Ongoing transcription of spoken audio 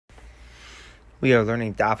We are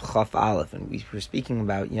learning Daf Chaf Aleph, and we were speaking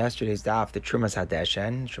about yesterday's Daf, the Trumas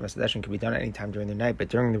Hadeshen. Trumas Hadeshen can be done at any time during the night, but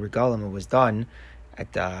during the Regalim, it was done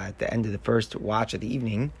at the end of the first watch of the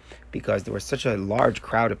evening, because there was such a large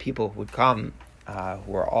crowd of people who would come,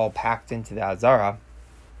 who were all packed into the Azara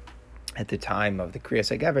at the time of the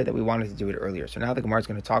Kriyas HaGever, that we wanted to do it earlier. So now the Gemara is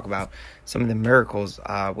going to talk about some of the miracles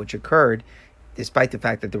which occurred despite the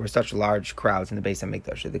fact that there were such large crowds in the Beis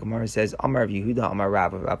HaMikdash. So the Gemara says, Amar Rav Yehuda, Amar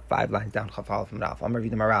Rav, about 5 lines down, Chafal from Rav. Amar Rav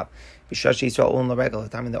Yehuda, Amar Rav, B'shash Yisrael Olin L'Regel, the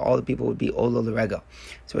time when all the people would be Ola L'Regel.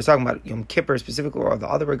 So we're talking about Yom Kippur specifically, or the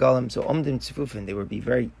other Regalim. So Omdim Tzufufin, they would be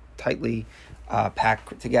very tightly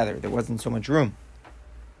packed together. There wasn't so much room.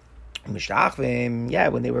 When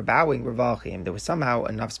they were bowing, there was somehow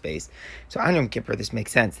enough space. So on Yom Kippur, this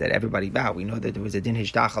makes sense that everybody bow. We know that there was a din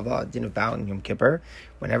hishdachava, a din of bowing Yom Kippur.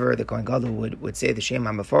 Whenever the Kohen Gadol would say the Shem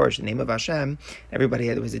HaMeforish, the name of Hashem, there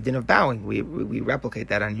was a din of bowing. We replicate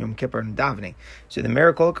that on Yom Kippur and davening. So the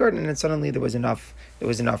miracle occurred, and then suddenly there was enough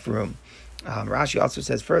room. Rashi also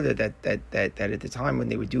says further that at the time when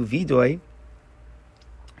they would do vidoy,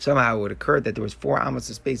 somehow it would occur that there was 4 amos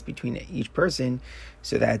of space between each person,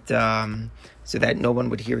 so that no one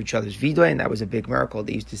would hear each other's vidoy, and that was a big miracle.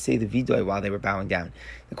 They used to say the vidoy while they were bowing down.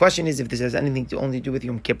 The question is if this has anything to only do with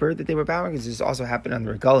Yom Kippur that they were bowing, because this also happened on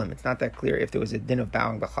the Regalim. It's not that clear if there was a din of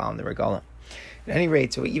bowing b'chal on the Regalim. At any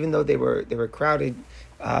rate, so even though they were crowded,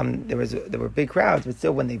 there were big crowds, but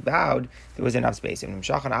still when they bowed, there was enough space. And there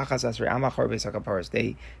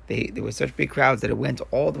were such big crowds that it went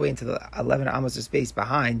all the way into the 11 amos of space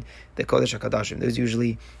behind the Kodesh HaKadoshim. There was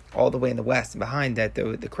usually all the way in the west, and behind that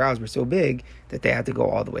the crowds were so big that they had to go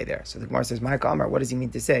all the way there. So the Gemara says, Ma'ik Amar, what does he mean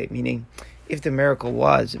to say? Meaning, if the miracle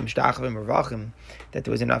was that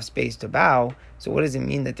there was enough space to bow, so what does it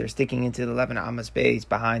mean that they're sticking into the 11 amma space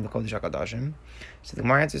behind the Kodesh HaKadoshim? So the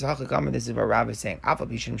Gemara answers, this is what Rav is saying.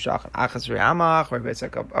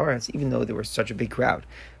 Even though there was such a big crowd,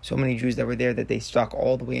 so many Jews that were there that they stuck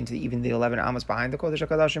all the way into even the 11 ammas behind the Kodesh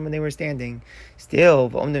HaKadoshim when they were standing,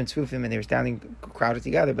 still, and they were standing crowded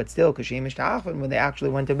together, but still, when they actually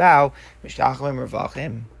went to bow,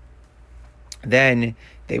 then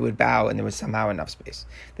they would bow, and there was somehow enough space.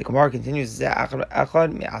 The Gemara continues, this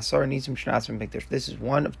is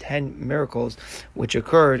one of 10 miracles which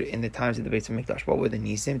occurred in the times of the Beis HaMikdash. What were the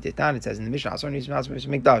Nisim? It says in the Mishnah,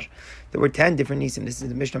 there were 10 different Nisim. This is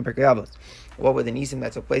the Mishnah Perkei Avos. What were the Nisim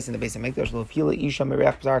that took place in the Beis HaMikdash?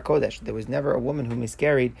 There was never a woman who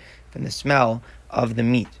miscarried from the smell of the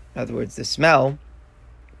meat. In other words, the smell,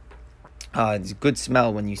 it's a good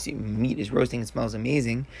smell when you see meat is roasting. It smells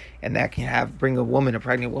amazing, and that can bring a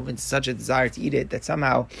pregnant woman, to such a desire to eat it that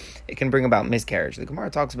somehow it can bring about miscarriage. The Gemara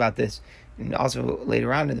talks about this, and also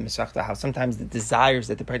later on in the Masechta, how sometimes the desires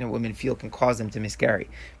that the pregnant women feel can cause them to miscarry.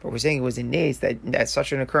 But we're saying it was in Nes that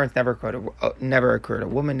such an occurrence never occurred. A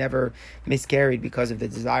woman never miscarried because of the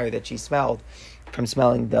desire that she smelled from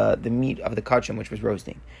smelling the meat of the kachim which was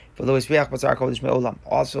roasting.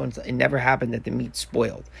 Also, it never happened that the meat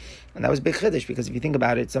spoiled. And that was big chiddush, because if you think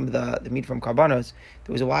about it, some of the meat from karbanos,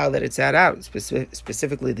 there was a while that it sat out,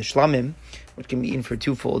 specifically the shlamim, which can be eaten for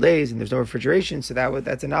 2 full days, and there's no refrigeration, so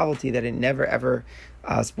that's a novelty that it never ever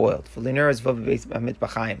spoiled. There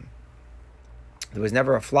was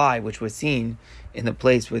never a fly which was seen in the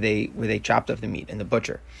place where they chopped up the meat, in the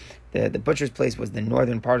butcher. The butcher's place was the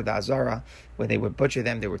northern part of the Azara, where they would butcher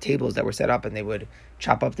them. There were tables that were set up, and they would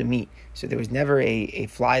chop up the meat. So there was never a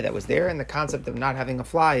fly that was there, and the concept of not having a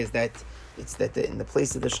fly is that in the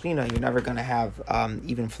place of the Shekhinah, you're never going to have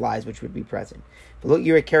even flies which would be present. But look,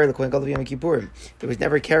 you're a carry the Kohen Gadol of Yom Kippurim. There was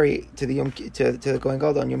never carry to the Kohen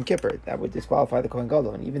Gadol on Yom Kippur. That would disqualify the Kohen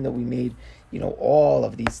Gadol. And even though we made all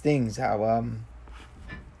of these things, how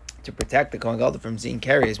to protect the Kohen Gadol from seeing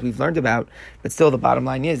carriers, we've learned about, but still the bottom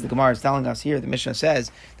line is, the Gemara is telling us here, the Mishnah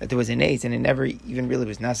says that there was an ace, and it never even really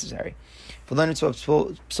was necessary. There was never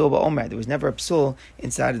a psul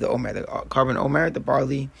inside of the omer, the carbon omer, the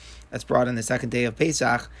barley that's brought on the second day of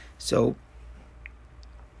Pesach. So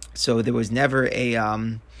there was never a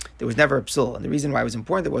psul, and the reason why it was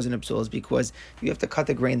important there wasn't a psul is because you have to cut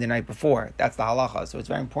the grain the night before. That's the halacha. So it's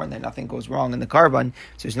very important that nothing goes wrong in the carbon,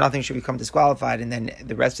 so nothing should become disqualified, and then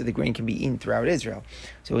the rest of the grain can be eaten throughout Israel.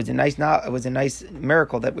 So it was a nice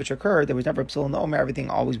miracle which occurred. There was never a psul in the omer. Everything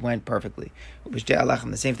always went perfectly. It was Shtei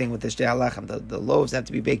Alechem. The same thing with the Shtei Alechem. The loaves have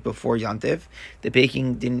to be baked before Yantiv. The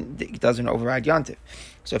baking doesn't override Yantiv.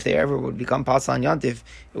 So if they ever would become pasal on Yantiv,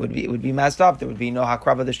 it would be messed up. There would be no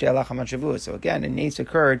hakrava the Shtei Alechem on Shavuot. So again, a nes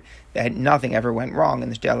occurred that nothing ever went wrong in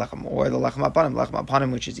the Shtei Alechem, or the Lechem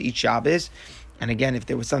Apanim, which is each Shabbos. And again, if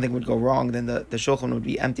there was something would go wrong, then the shulchan would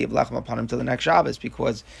be empty of Lechem Apanim till the next Shabbos,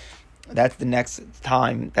 because that's the next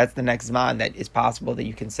time, that's the next zman that is possible that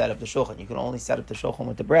you can set up the shulchan. You can only set up the shulchan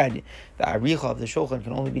with the bread. The aricha of the shulchan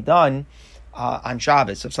can only be done on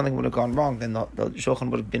Shabbos. So if something would have gone wrong, then the shulchan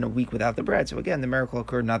would have been a week without the bread. So again, the miracle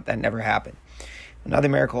occurred, that never happened. Another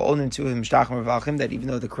miracle, that even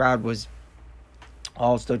though the crowd was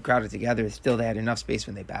all stood crowded together, still they had enough space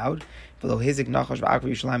when they bowed. There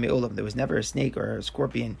was never a snake or a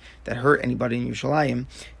scorpion that hurt anybody in Yerushalayim.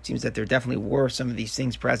 It seems that there definitely were some of these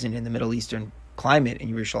things present in the Middle Eastern climate in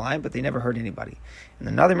Yerushalayim, but they never hurt anybody. And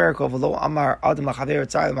another miracle, nobody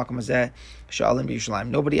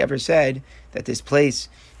ever said that this place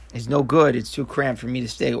is no good, it's too cramped for me to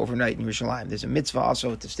stay overnight in Yerushalayim. There's a mitzvah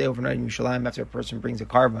also to stay overnight in Yerushalayim after a person brings a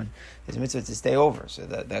carbon. There's a mitzvah to stay over. So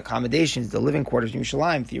the accommodations, the living quarters in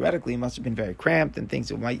Yerushalayim, theoretically must have been very cramped and things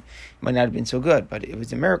that might not have been so good. But it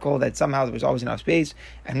was a miracle that somehow there was always enough space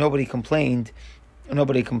and nobody complained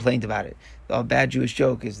about it. The bad Jewish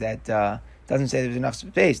joke is that doesn't say there was enough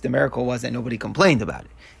space. The miracle was that nobody complained about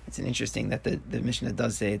it. It's interesting that the Mishnah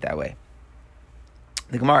does say it that way.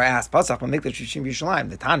 The Gemara asked, Pasach Mikdash Rishim Yerushalayim.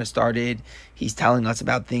 The Tana started, he's telling us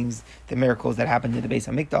about things, the miracles that happened in the Beis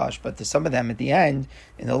HaMikdash, but some of them at the end,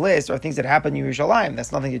 in the list, are things that happened in Yerushalayim.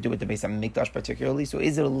 That's nothing to do with the Beis HaMikdash particularly. So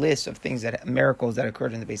is it a list of miracles that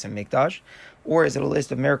occurred in the Beis HaMikdash, or is it a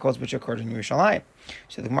list of miracles which occurred in Yerushalayim?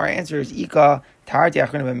 So the Gemara answer is, Ika, Tarati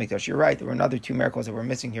Achronim HaMikdash. You're right, there were another two miracles that were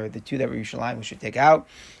missing here. The two that were Yerushalayim we should take out,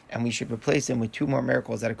 and we should replace them with two more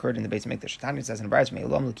miracles that occurred in the Beis HaMikdash. Tanya says in the Brayos,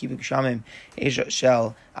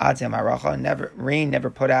 rain never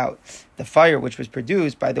put out the fire which was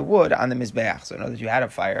produced by the wood on the Mizbeach. So in other words, you had a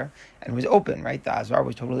fire and it was open, right? The Azar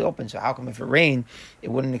was totally open. So how come if it rained, it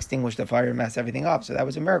wouldn't extinguish the fire and mess everything up? So that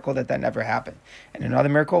was a miracle that never happened. And another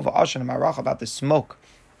miracle of Ashan Marach about the smoke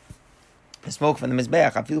from the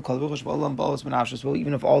Mizbeach. Well,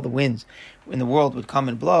 even if all the winds in the world would come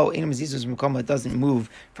and blow, it doesn't move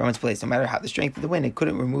from its place. No matter how the strength of the wind, it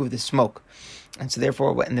couldn't remove the smoke. And so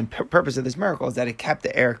therefore, the purpose of this miracle is that it kept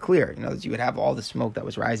the air clear. You would have all the smoke that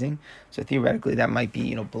was rising. So theoretically, that might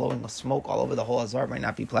be, blowing smoke all over the whole Azar might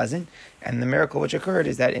not be pleasant. And the miracle which occurred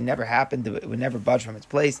is that it never happened. It would never budge from its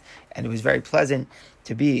place. And it was very pleasant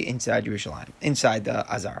to be inside Yerushalayim, inside the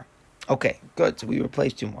Azar. Okay, good. So we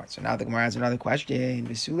replaced two more. So now the Gemara has another question.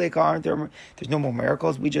 There's no more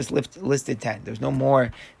miracles. We just listed 10. There's no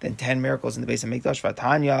more than 10 miracles in the Beis HaMikdash.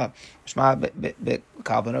 Vatanya,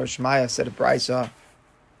 Shmaya said a brisa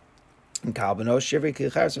in Kalbanos, Shivri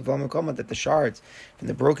Kli Cheres that the shards from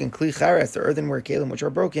the broken Kli Cheres, the earthenware kalim which are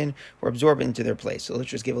broken, were absorbed into their place. So let's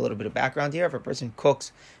just give a little bit of background here. If a person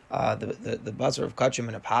cooks the basar of kachim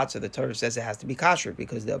in a pot, so the Torah says it has to be kosher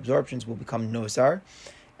because the absorptions will become nosar.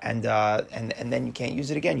 And then you can't use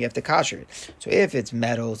it again. You have to kosher it. So if it's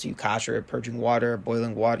metal, so you kosher it, purging water,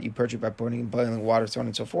 boiling water, you purge it by boiling water, so on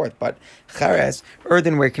and so forth. But cheres,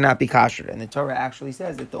 earthenware, cannot be koshered. And the Torah actually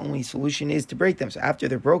says that the only solution is to break them. So after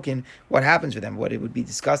they're broken, what happens with them? What it would be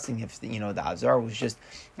disgusting if the Azar was just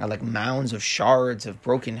like mounds of shards of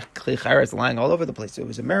broken cheres lying all over the place. So it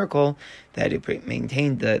was a miracle that it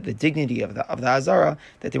maintained the dignity of the Azara,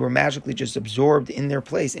 that they were magically just absorbed in their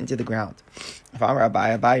place into the ground. If Amar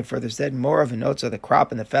Abai further said, more of a note, so the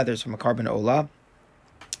crop and the feathers from a carbon olah.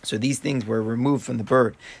 So these things were removed from the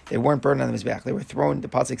bird. They weren't burned on the mizbeach. They were thrown. The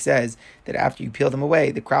pasuk says that after you peel them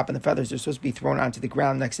away, the crop and the feathers are supposed to be thrown onto the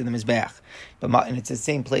ground next to the mizbeach. And it's the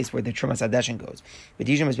same place where the trumas hadeshin goes. But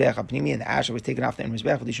mizbeach apnimi, and the ash that was taken off the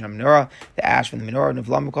mizbeach, the ash from the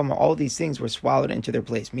menorah, all these things were swallowed into their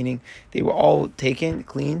place. Meaning they were all taken,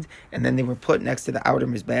 cleaned, and then they were put next to the outer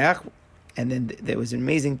mizbeach. And then there was an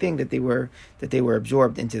amazing thing that they were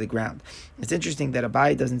absorbed into the ground. It's interesting that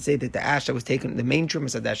Abai doesn't say that the ash that was taken, the main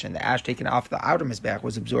Trumas Hadeshin, the ash taken off the outer mizbeach,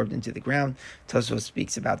 was absorbed into the ground. Tosfos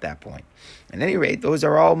speaks about that point. At any rate, those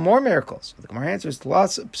are all more miracles. The Gemara answers, in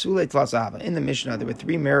the Mishnah, there were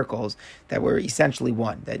 3 miracles that were essentially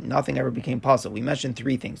one, that nothing ever became possible. We mentioned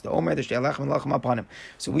 3 things. The Omer, the Shte'alech, and Lachem upon him.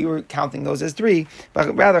 So we were counting those as 3,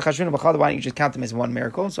 but rather, Chashvina B'chad, why don't you just count them as one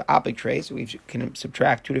miracle? So Apik Trey, so we can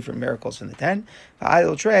subtract 2 different miracles from the 10.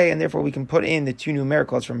 Idle Trey, and therefore we can put in the 2 new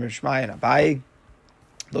miracles from Rishmai and Abai.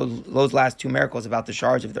 Those last 2 miracles about the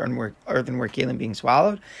shards of the earthenware kalim being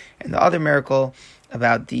swallowed, and the other miracle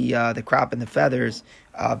about the crop and the feathers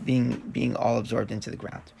being all absorbed into the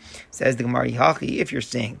ground. Says the Gemara Yihachi, if you're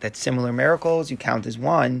saying that similar miracles you count as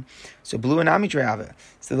one, so blue and Amitrave.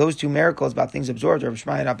 So those 2 miracles about things absorbed, Rav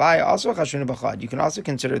Shmai and Abai, also Chashvina B'chad. You can also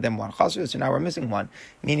consider them one. So now we're missing one.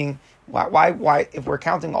 Meaning, why if we're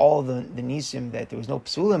counting all the nisim that there was no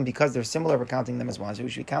psulim because they're similar, we're counting them as one. So we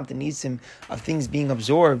should count the nisim of things being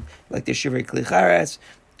absorbed, like the shivrei kli cheres,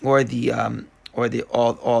 or the or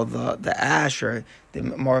all the ash or the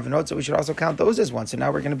Moravanot, so we should also count those as one. So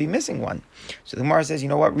now we're going to be missing one. So the Gemara says, you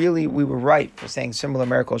know what? Really, we were right for saying similar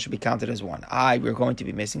miracles should be counted as one. We're going to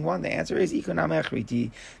be missing one. The answer is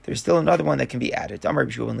there's still another one that can be added. It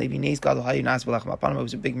was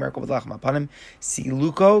a big miracle with Lachem Apanim.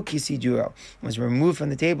 Siluko kisiduro. It was removed from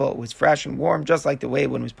the table. It was fresh and warm, just like the way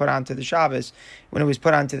when it was put onto the Shabbos, when it was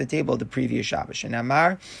put onto the table the previous Shabbos. And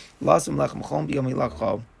Amar, Lasum Lechem Chol B'Yom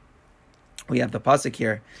Hilachol. We have the pasuk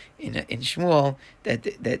here in Shmuel that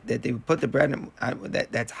they would put the bread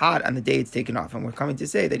that's hot on the day it's taken off, and we're coming to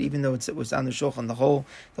say that even though it was on the shulchan the whole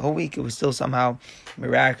week, it was still somehow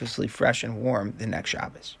miraculously fresh and warm the next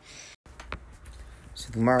Shabbos. So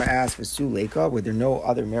the Gemara asks, "V'su leika, were there no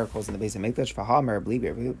other miracles in the base of Mikdash?" V'hamer,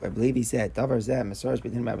 I believe he said, "Davar zeh mesaras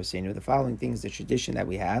b'din ma'asenu." The following thing is the tradition that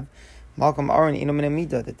we have. Malcolm Aron Ino Min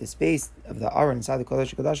Amida, that the space of the Aron inside the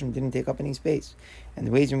Kodesh HaKodashim didn't take up any space. And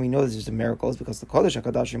the reason we know this is a miracle is because the Kodesh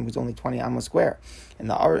HaKodashim was only 20 Amma square. And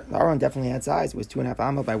the Aron definitely had size. It was 2.5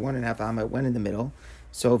 Amma by 1.5 Amma. It went in the middle.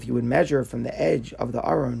 So if you would measure from the edge of the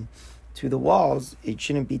Aron to the walls, it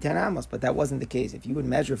shouldn't be 10 Amos. But that wasn't the case. If you would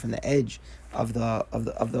measure from the edge of the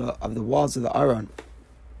walls of the Aron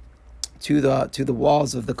to the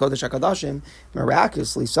walls of the Kodesh HaKodashim,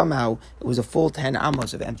 miraculously, somehow, it was a full 10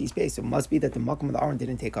 amos of empty space. It must be that the Makom of the Aron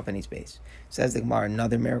didn't take up any space. Says the Gemara,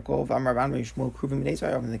 another miracle of Amar Rabban Shmuel Kruvim and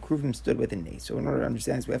the Kruvim stood within Nes. So in order to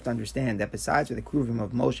understand this, we have to understand that besides for the Kruvim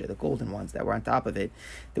of Moshe, the golden ones that were on top of it,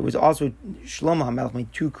 there was also Shlomo HaMelech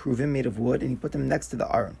made 2 Kruvim made of wood, and he put them next to the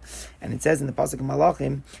Aron. And it says in the Pasuk of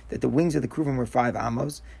Malachim that the wings of the Kruvim were 5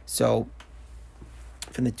 amos. So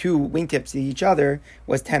from the 2 wingtips to each other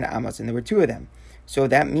was 10 amos, and there were 2 of them. So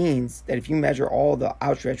that means that if you measure all the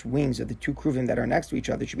outstretched wings of the 2 kruvim that are next to each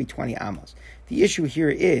other, it should be 20 amos. The issue here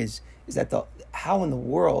is that how in the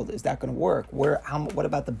world is that going to work? What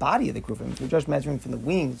about the body of the kruvim? If you're just measuring from the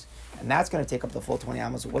wings, and that's going to take up the full 20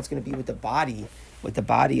 amos, so what's going to be with the body of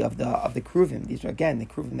the kruvim? These are, again, the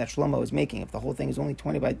kruvim that Shlomo is making. If the whole thing is only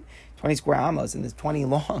 20 by 20 square amos and there's 20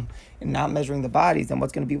 long, and not measuring the bodies, then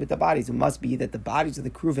what's going to be with the bodies? It must be that the bodies of the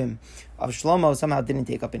kruvim of Shlomo somehow didn't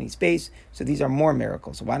take up any space. So these are more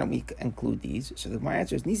miracles. So why don't we include these? So my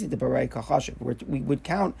answer is Nisi de Barai Kachashiv. We would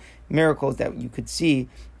count miracles that you could see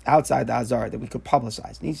outside the Azar, that we could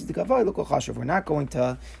publicize. Nisi de Kavai Luko Chashiv. We're not going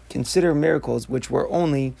to consider miracles which were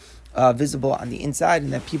only visible on the inside,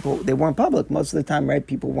 and that they weren't public most of the time, right?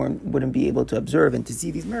 People wouldn't be able to observe and to see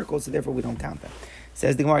these miracles, so therefore we don't count them.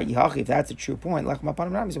 Says the Gemara, if that's a true point, that's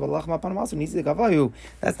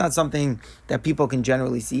not something that people can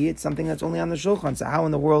generally see. It's something that's only on the Shulchan. So how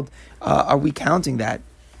in the world are we counting that?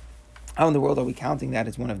 How in the world are we counting that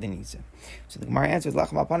as one of the Nisa? So the Gemara answers,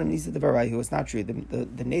 Lachem Apanim Nisa the Barayu. It's not true.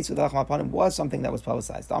 The Nisa of Lachem Apanim was something that was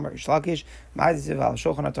publicized. What's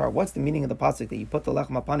the meaning of the pasuk that you put the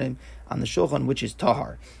Lachem Apanim on the Shulchan, which is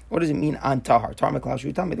Tahar? What does it mean on Tahar?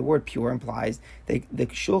 The word pure implies that the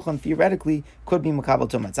Shulchan theoretically could be Makabel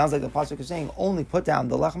Tumah. It sounds like the pasuk is saying only put down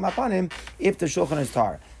the Lachem Apanim if the Shulchan is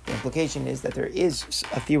Tahar. The implication is that there is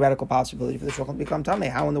a theoretical possibility for the Shulchan to become Tameh.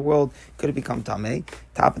 How in the world could it become Tameh?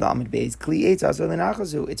 Top of the Amud Beis, Kli Eitz Asur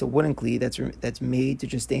L'Nachazu. It's a wooden Kli that's made to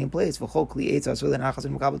just stay in place. V'chol Kli Eitz Asur L'Nachazu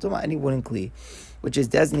Makabel Tumah. Any wooden Kli which is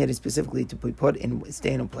designated specifically to be put in,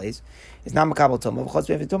 stay in a place, is not Makabel Tumah. V'chol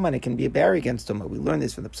Tzvei Tumah, and it can be a barrier against Tumah. We learn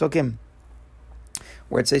this from the Psukim,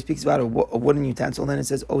 where it speaks about a wooden utensil, and then it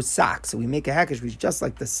says, sack. So we make a hekesh, which is just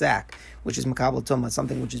like the sack, which is makabel tumah,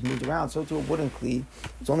 something which is moved around. So to a wooden kli,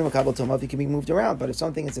 it's only makabel tumah if it can be moved around. But if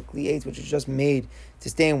something is a kli eitz, which is just made to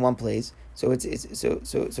stay in one place, so it's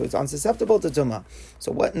unsusceptible to tumah.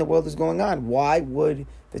 So what in the world is going on? Why would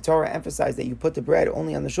the Torah emphasize that you put the bread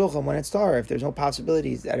only on the shulchan when it's tar, if there's no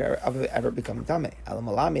possibilities that are ever becoming tameh? Alam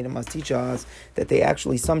Malamed must teach us that they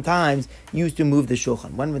actually sometimes used to move the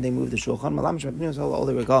shulchan. When would they move the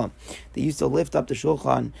shulchan? They used to lift up the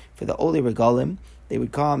shulchan for the Oli Regalim. They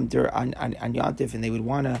would come on Yantif, and they would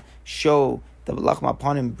want to show the Lachem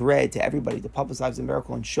Apanim bread to everybody, to publicize the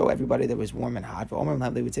miracle and show everybody that it was warm and hot.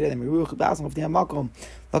 They would say to them,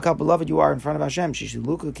 look how beloved you are in front of Hashem. The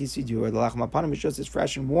Lachem Apanim is just as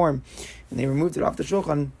fresh and warm, and they removed it off the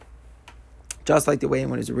shulchan, just like the way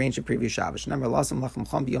when it was arranged the previous Shabbos. So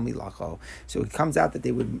it comes out that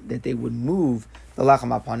they would move the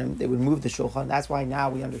Lachem Apanim, they would move the Shulchan. That's why now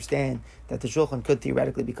we understand that the Shulchan could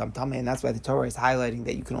theoretically become Tameh, and that's why the Torah is highlighting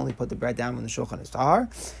that you can only put the bread down when the Shulchan is Tahar.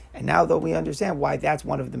 And now, though, we understand why that's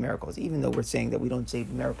one of the miracles, even though we're saying that we don't say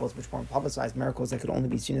miracles which weren't publicized, miracles that could only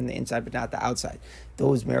be seen on the inside but not the outside.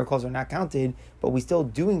 Those miracles are not counted, but we still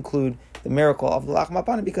do include the miracle of the Lachem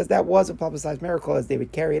Apanim because that was a publicized miracle as they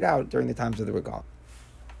would carry it out during the times of the Regal.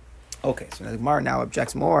 Okay, so the Gemara now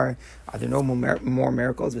objects more. Are there no more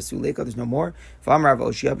miracles? Vesuleka, there's no more. At the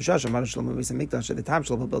time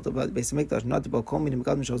Shlomo built the Beis Hamikdash, not to build Kol Minim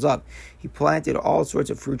Gadol shows up. He planted all sorts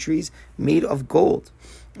of fruit trees made of gold,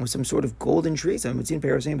 with some sort of golden trees. And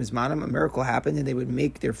a miracle happened, and they would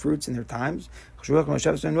make their fruits in their times. When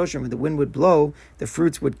the wind would blow, the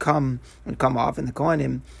fruits would come off, and the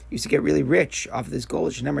Kohanim used to get really rich off of this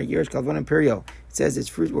gold. It says its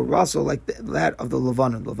fruit were rustle like that of the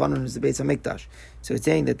Levanon. Levanon is the Beis Hamikdash. So it's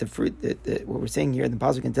saying that the fruit, what we're saying here in the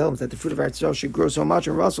pasuk can tell them is that the fruit of Eretz Yisrael should grow so much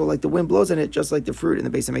and rustle like the wind blows on it, just like the fruit in the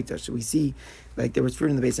Beis Hamikdash. So we see like there was fruit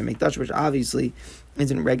in the Beis Hamikdash, which obviously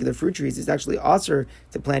isn't regular fruit trees. It's actually also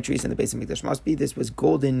to plant trees in the Beis Hamikdash. Must be this was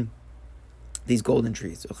these golden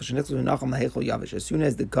trees. As soon as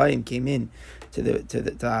the Goyim came in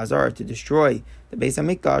to Hazar to destroy the Beis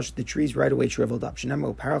Hamikdash, the trees right away shriveled up. And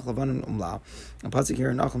pasuk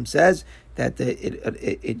here in Nachum says that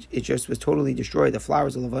it just was totally destroyed. The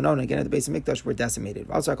flowers of Levanon again at the Beis Hamikdash were decimated.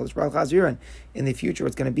 In the future,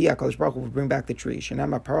 what's going to be HaKadosh Baruch Hu will bring back the tree.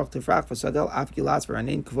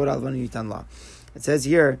 It says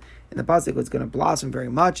here in the pasuk, it's going to blossom very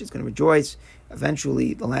much. It's going to rejoice.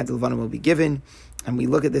 Eventually, the land of Lebanon will be given. And we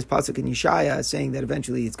look at this pasuk in Yeshaya saying that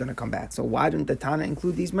eventually it's going to come back. So why didn't the Tana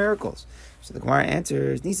include these miracles? So the Gemara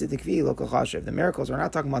answers, Nisa Tikvi Lokal Chashav. The miracles, we're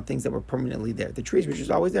not talking about things that were permanently there. The trees, which is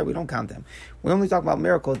always there, we don't count them. We only talk about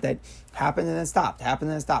miracles that happened and then stopped, happened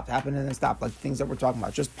and then stopped, happened and then stopped, like things that we're talking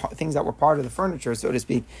about, just things that were part of the furniture, so to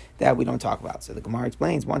speak, that we don't talk about. So the Gemara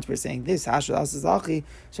explains, once we're saying this, Hashal Asazachi,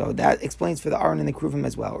 so that explains for the Aron and the Kruvim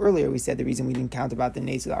as well. Earlier we said the reason we didn't count about the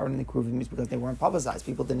nays of the Aron and the Kruvim is because they weren't publicized.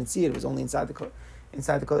 People didn't see it. It was only inside the Kodesh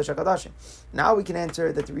HaKodashim. Now we can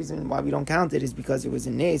answer that the reason why we don't count it is because it was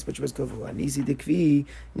in Nes, which was Kufu. And Nisi Dikvi,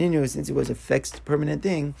 Ninu, since it was a fixed, permanent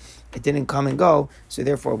thing, it didn't come and go, so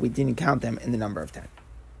therefore we didn't count them in the number of 10.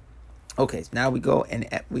 Okay, so now we go and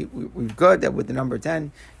we're good that with the number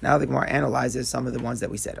 10. Now the Gemara analyzes some of the ones that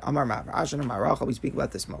we said. Amar Ma'ashan Maracha, we speak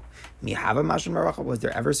about the smoke. Mihava Mashan Maracha, was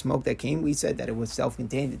there ever smoke that came? We said that it was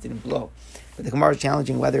self-contained, it didn't blow. But the Gemara is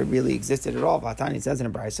challenging whether it really existed at all. Vatani says in a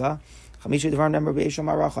Brisa,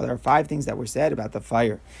 there are 5 things that were said about the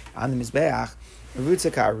fire. On the Mizbeach,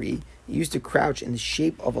 Rutzakari used to crouch in the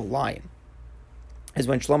shape of a lion. As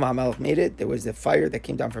when Shlomo HaMelech made it, there was a fire that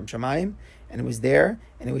came down from Shemayim, and it was there,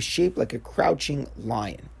 and it was shaped like a crouching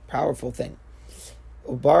lion. Powerful thing.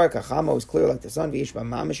 Ubarak Achama was clear like the sun. V'yishba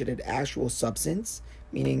Mamish, it had actual substance,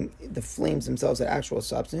 meaning the flames themselves had actual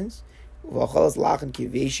substance. V'achalas Lach and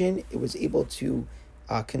Kivation, it was able to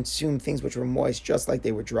consume things which were moist just like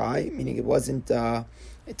they were dry, meaning it wasn't,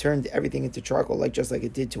 it turned everything into charcoal just like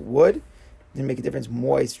it did to wood. It didn't make a difference,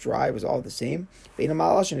 moist, dry, it was all the same. And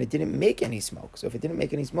it didn't make any smoke. So if it didn't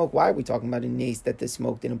make any smoke, why are we talking about a nace that the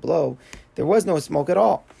smoke didn't blow? There was no smoke at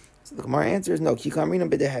all. So the Gemara answer is no. When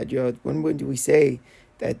do we say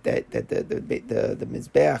that the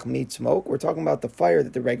Mizbeach made smoke? We're talking about the fire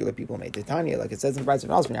that the regular people made. The Tanya, like it says in the Brisa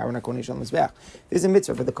of Mizbeach. There's a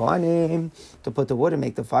mitzvah for the Kohanim to put the wood and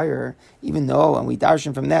make the fire, even though, and we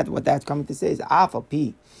darshan from that, what that's coming to say is Afal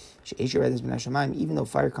Pi. Even though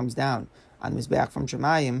fire comes down on Mizbeach from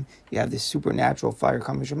Shemayim, you have this supernatural fire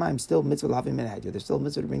coming from Shemayim, still mitzvah lavim minhag. There's still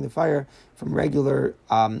mitzvah to bring the fire from regular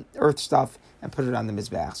earth stuff and put it on the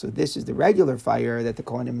Mizbeach. So this is the regular fire that the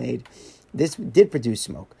Kohanim made. This did produce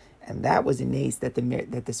smoke, and that was a nace that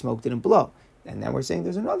the smoke didn't blow. And then we're saying there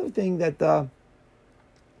was another thing that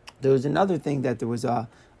there was a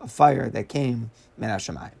fire that came min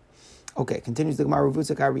hashamayim. Okay, continues the Gemara.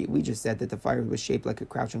 We just said that the fire was shaped like a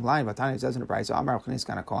crouching lion. But Tanya says in the Brisa, Amar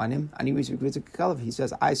Chaniskana Kohanim, he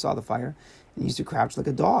says, I saw the fire and he used to crouch like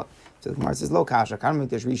a dog. So the Gemara says, Lo Kasha,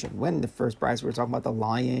 Mikdash Rishon. When the first Brisa we were talking about the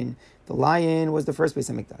lion was the first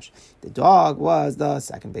Beis Hamikdash. The dog was the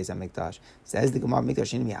second Beis Hamikdash. Says the Gemara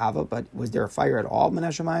Mikdash Sheni Hava, but was there a fire at all min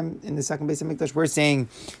hashamayim in the second Beis Hamikdash? We're saying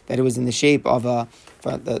that it was in the shape of the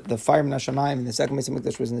fire min hashamayim in the second Beis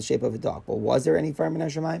Hamikdash was in the shape of a dog. But was there any fire min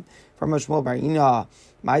hashamayim? From Shmuel Bar Ina,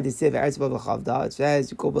 my desiv Eretz Chavda. It says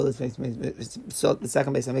you go build the second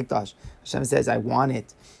Beis Hamikdash. Hashem says I want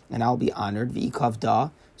it and I'll be honored. V'ikavda.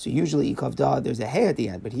 So usually ikavda there's a hey at the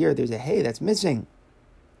end, but here there's a hey that's missing.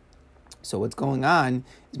 So what's going on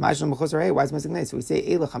is Ma'ashem Mechosar Hey. Why is missing this? So we say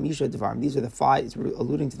Eila Chamisha Devarim. These are the 5. It's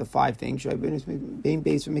alluding to the 5 things. Being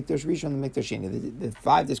based from Mikdash Rishon and Mikdash Sheni. The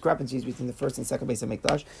 5 discrepancies between the first and second Beis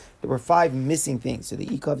Hamikdash. There were 5 missing things. So the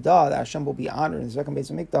Ikavda, that Hashem will be honored in the second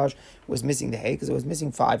Beis Hamikdash, was missing the Hey because it was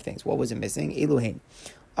missing 5 things. What was it missing? Eluhin.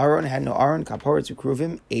 Aaron had no Aaron. Kaporet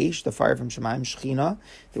Ukruvim. Eish, the fire from Shemayim. Shechina.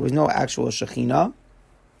 There was no actual Shechina.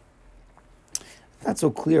 Not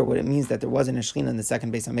so clear what it means that there wasn't a Shechina in the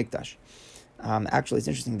second Beis Hamikdash. Actually, it's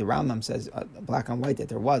interesting. The Rambam says, black on white, that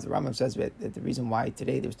there was. The Rambam says that the reason why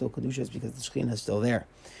today there's still Kedusha is because the Shekhinah is still there.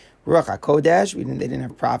 Ruach HaKodesh, they didn't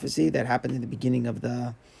have prophecy. That happened in the beginning of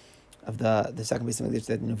the second base of English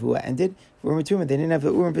that the Nevuah ended. Urim V'Tumim, they didn't have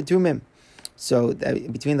the Urim V'Tumim. So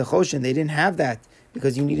between the Choshen, they didn't have that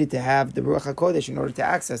because you needed to have the Ruach HaKodesh in order to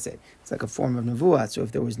access it. It's like a form of Nevuah. So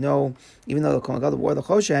if there was no, even though the Kohen Gadol wore the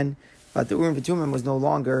Choshen, but the Urim V'Tumim was no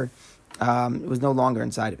longer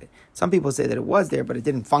inside of it. Some people say that it was there, but it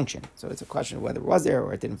didn't function. So it's a question of whether it was there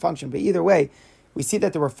or it didn't function. But either way, we see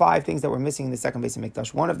that there were 5 things that were missing in the second base of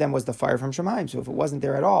Mikdash. One of them was the fire from Shemaim. So if it wasn't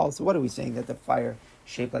there at all, so what are we saying? That the fire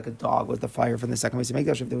shaped like a dog was the fire from the second base of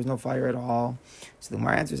Mikdash if there was no fire at all? So the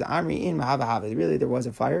Gemara answers, Amri in Mahava. Really, there was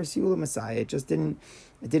a fire. Siula Messiah. It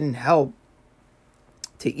didn't help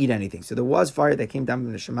to eat anything. So there was fire that came down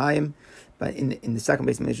from the Shemayim, but in the second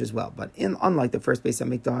base of Mikdash as well. But unlike the first base of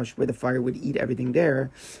Mikdash, where the fire would eat everything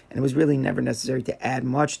there, and it was really never necessary to add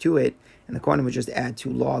much to it, and the Kohen would just add 2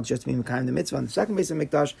 logs just to be Mekayim the mitzvah. On the second base of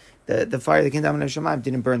Mikdash, the fire that came down from the Shemayim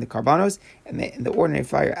didn't burn the karbanos, and the ordinary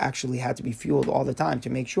fire actually had to be fueled all the time to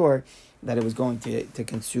make sure that it was going to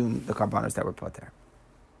consume the karbanos that were put there.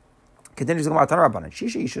 Continues to go out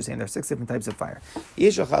Shisha Yisha saying there are 6 different types of fire.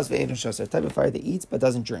 Yeshachas ve'enoshas, a type of fire that eats but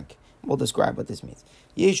doesn't drink. We'll describe what this means.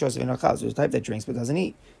 Yeshachas ve'enochas, there's a type that drinks but doesn't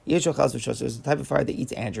eat. Yeshachas ve'shas, there's a type of fire that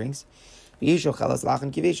eats and drinks. Yeshachalas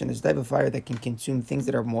lachan kivation, there's a type of fire that can consume things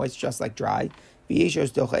that are moist, just like dry.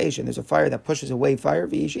 Yeshachas docha'eshin, there's a fire that pushes away fire.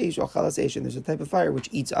 Yeshachalas eshin, there's a type of fire which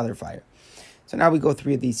eats other fire. So now we go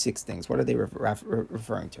through these 6 things. What are they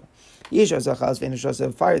referring to? A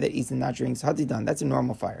fire that eats and not drinks, hadidan, that's a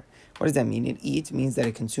normal fire. What does that mean? It eats means that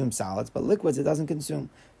it consumes solids, but liquids it doesn't consume.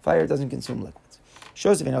 Fire doesn't consume liquids.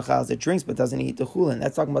 It drinks but doesn't eat the chulin.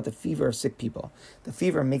 That's talking about the fever of sick people. The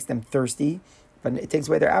fever makes them thirsty, but it takes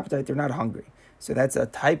away their appetite. They're not hungry. So that's a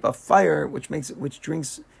type of fire which drinks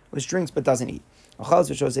but doesn't eat.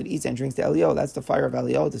 Which shows it eats and drinks the Elio. That's the fire of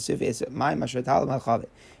Elio.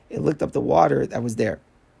 It licked up the water that was there.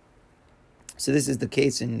 So this is the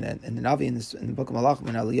case in the Navi, in the book of Malachim,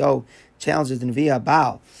 when Elio challenges the Nevi'ah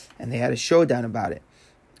Baal, and they had a showdown about it.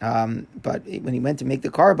 But when he went to make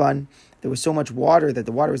the carbon, there was so much water that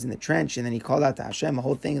the water was in the trench, and then he called out to Hashem a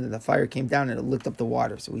whole thing, and then the fire came down and it licked up the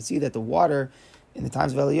water. So we see that the water in the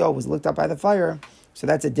times of Elio was licked up by the fire. So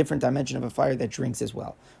that's a different dimension of a fire that drinks as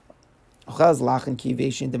well.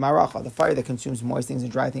 The fire that consumes moist things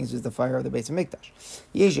and dry things is the fire of the base of Mikdash.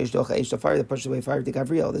 The fire that pushes away fire to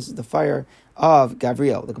Gavriel. This is the fire of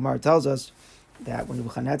Gavriel. The Gemara tells us that when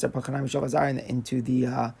Nebuchadnezzar put Hanan Mishael Azar into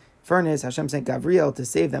the furnace, Hashem sent Gavriel to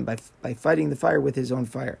save them by fighting the fire with his own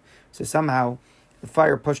fire. So somehow the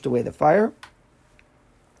fire pushed away the fire.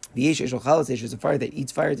 Is a fire that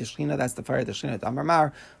eats fire. The Shechina, that's the fire of the Shechina.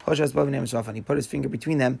 And he put his finger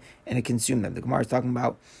between them and it consumed them. The Gemara is talking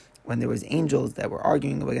about when there was angels that were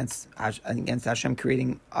arguing against Hashem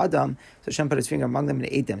creating Adam, so Hashem put his finger among them and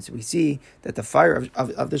ate them. So we see that the fire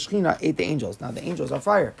of the Shekhinah ate the angels. Now the angels are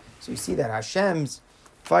fire. So you see that Hashem's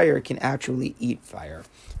fire can actually eat fire.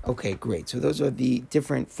 Okay, great. So those are the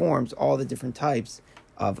different forms, all the different types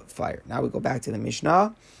of fire. Now we go back to the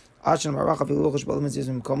Mishnah. We said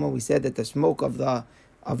that the smoke of the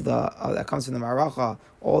that comes from the Maracha,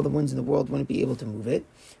 all the winds in the world wouldn't be able to move it.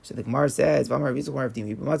 So the Gemara says, on the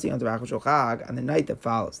night that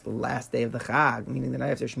follows, the last day of the Chag, meaning the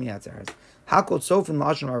night after Shmini Atzeres,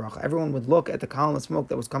 everyone would look at the column of smoke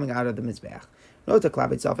that was coming out of the Mizbeach. Note the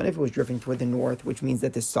cloud itself, and if it was drifting toward the north, which means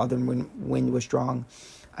that the southern wind was strong,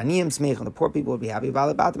 Aniyim Smech, the poor people would be happy,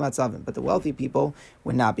 but the wealthy people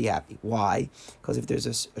would not be happy. Why? Because if there's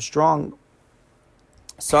a strong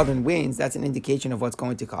southern winds, that's an indication of what's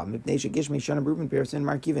going to come. It means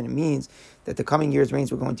that the coming year's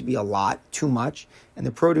rains were going to be a lot, too much, and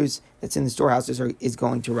the produce that's in the storehouses is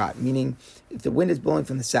going to rot. Meaning, if the wind is blowing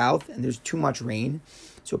from the south and there's too much rain,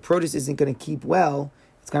 so produce isn't going to keep well,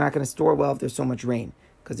 it's not going to store well if there's so much rain,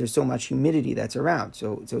 because there's so much humidity that's around.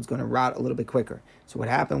 So it's going to rot a little bit quicker. So what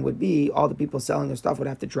happened would be all the people selling their stuff would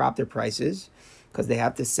have to drop their prices, because they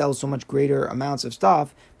have to sell so much greater amounts of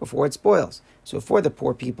stuff before it spoils. So for the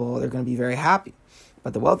poor people, they're going to be very happy.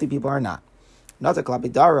 But the wealthy people are not. Not the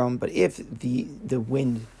klapidarum, but if the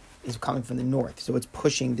wind is coming from the north, so it's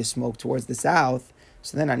pushing the smoke towards the south,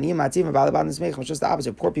 so then it's just the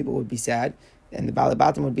opposite. Poor people would be sad, and the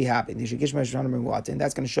balabatim would be happy. And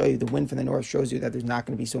that's going to show you the wind from the north shows you that there's not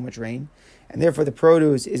going to be so much rain. And therefore the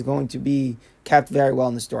produce is going to be kept very well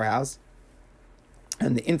in the storehouse.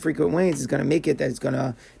 And the infrequent rains is going to make it that it's going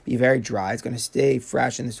to be very dry. It's going to stay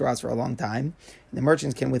fresh in the storehouse for a long time. And the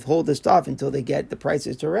merchants can withhold the stuff until they get the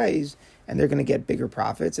prices to raise, and they're going to get bigger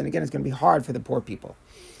profits. And again, it's going to be hard for the poor people.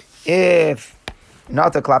 If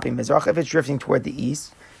not the klapi mizrach, if it's drifting toward the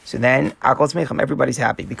east, so then akol tzmeicham, everybody's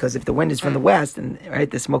happy, because if the wind is from the west and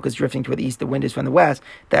the smoke is drifting toward the east, the wind is from the west.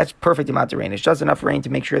 That's perfect amount of rain. It's just enough rain to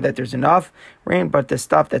make sure that there's enough rain, but the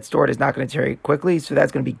stuff that's stored is not going to tear quickly. So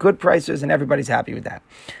that's going to be good prices, and everybody's happy with that.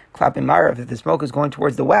 Klapim marav, if the smoke is going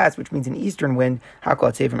towards the west, which means an eastern wind,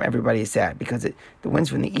 hakol tzeicham, everybody is sad, because the winds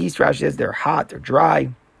from the east, Rashi says, they're hot, they're dry.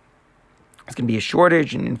 It's going to be a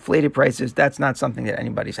shortage and inflated prices. That's not something that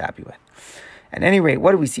anybody's happy with. At any rate,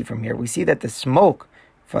 what do we see from here? We see that the smoke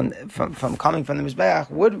from coming from the Mizbeach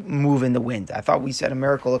would move in the wind. I thought we said a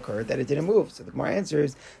miracle occurred that it didn't move. So the Gemara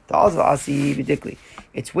answers,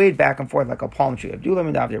 it's waved back and forth like a palm tree. But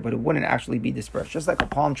it wouldn't actually be dispersed. Just like a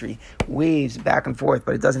palm tree waves back and forth,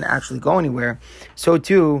 but it doesn't actually go anywhere. So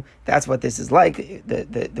too, that's what this is like.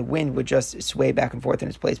 The wind would just sway back and forth in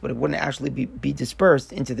its place, but it wouldn't actually be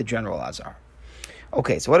dispersed into the general Azar.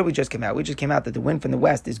 Okay, so what did we just came out? We just came out that the wind from the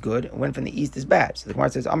west is good, and wind from the east is bad. So the Gemara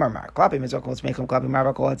says, Amar Mar,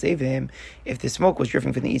 if the smoke was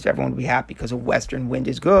drifting from the east, everyone would be happy because a western wind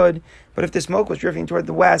is good. But if the smoke was drifting toward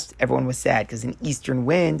the west, everyone was sad because an eastern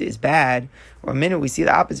wind is bad. Or a minute we see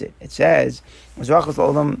the opposite. It says,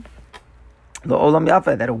 the olam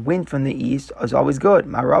yafa, that a wind from the east is always good.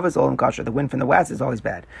 Ma'arav is olam kasher. The wind from the west is always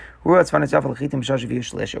bad. A wind from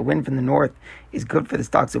the north is good for the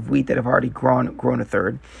stalks of wheat that have already grown a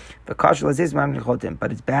third. But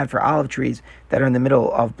it's bad for olive trees that are in the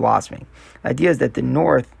middle of blossoming. The idea is that the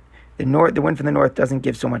wind from the north doesn't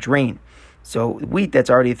give so much rain. So wheat that's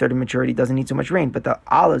already a third of maturity doesn't need so much rain, but the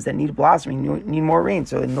olives that need blossoming need more rain.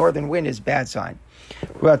 So the northern wind is a bad sign.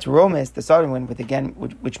 The southern wind,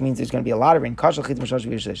 which means there's going to be a lot of rain. That's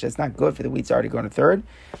not good for the wheat that's already grown a third.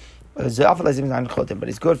 But it's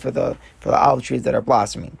good for the olive trees that are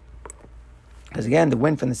blossoming. Because again, the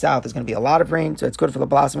wind from the south is going to be a lot of rain, so it's good for the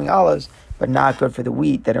blossoming olives, but not good for the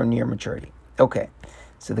wheat that are near maturity. Okay.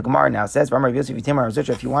 So the Gemara now says, if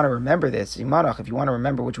you want to remember this, if you want to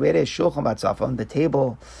remember which way it is, Shulchan Batzafon, the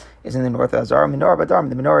table is in the north of Azara, Menorah Badarm,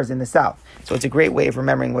 the menorah is in the south. So it's a great way of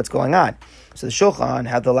remembering what's going on. So the Shulchan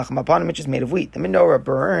had the Lechem Apanim, which is made of wheat. The menorah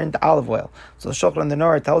burned olive oil. So the Shulchan and the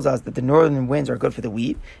menorah tells us that the northern winds are good for the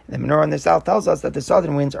wheat, and the menorah in the south tells us that the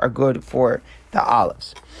southern winds are good for the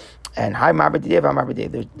olives. And the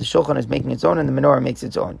Shulchan is making its own, and the menorah makes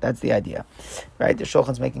its own. That's the idea, right? The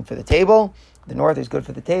Shulchan is making for the table. The north is good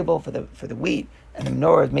for the table, for the wheat, and the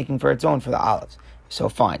menorah is making for its own for the olives. So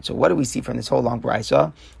fine. So what do we see from this whole long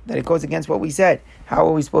brisa? That it goes against what we said. How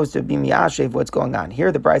are we supposed to be miyashev what's going on?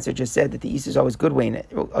 Here the brisa just said that the east is always good wind.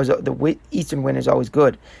 The eastern wind is always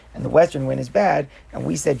good, and the western wind is bad. And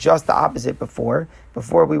we said just the opposite before.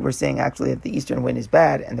 Before we were saying actually that the eastern wind is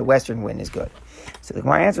bad and the western wind is good. So the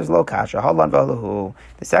Gemara answers lo kasha halan v'alahu.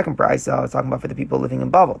 The second brisa is talking about for the people living in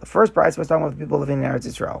Bavel. The first brisa was talking about the people living in Eretz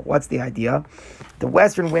Yisrael. What's the idea? The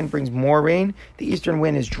western wind brings more rain. The eastern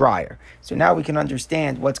wind is drier. So now we can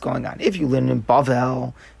understand what's going on. If you live in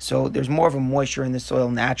Bavel, so there's more of a moisture in the soil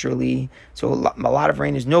naturally. So a lot of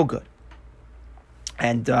rain is no good.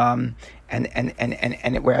 And whereas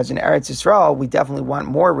in Eretz Yisrael, we definitely want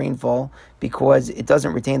more rainfall because it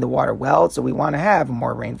doesn't retain the water well, so we want to have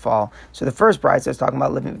more rainfall. So the first brisa is talking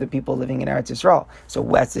about the people living in Eretz Yisrael. So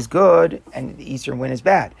west is good and the eastern wind is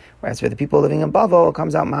bad. Whereas for the people living in Bavel, it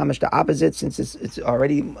comes out mamish the opposite. Since it's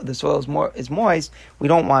already the soil is moist, we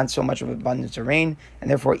don't want so much of abundance of rain, and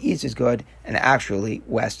therefore east is good and actually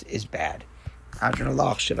west is bad.